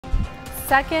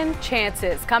Second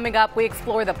chances. Coming up, we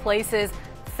explore the places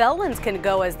felons can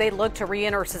go as they look to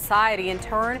re-enter society and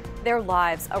turn their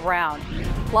lives around.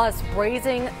 Plus,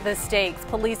 raising the stakes,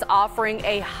 police offering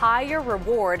a higher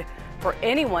reward for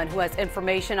anyone who has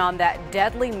information on that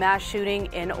deadly mass shooting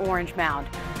in Orange Mound.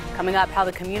 Coming up, how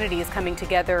the community is coming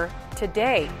together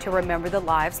today to remember the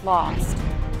lives lost.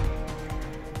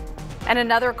 And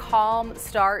another calm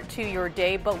start to your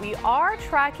day, but we are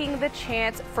tracking the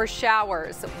chance for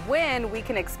showers, when we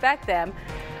can expect them.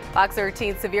 Fox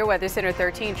 13 Severe Weather Center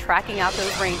 13 tracking out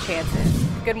those rain chances.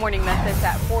 Good morning, Memphis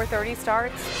at 4:30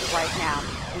 starts right now.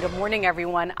 And good morning,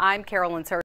 everyone. I'm Carolyn Sir.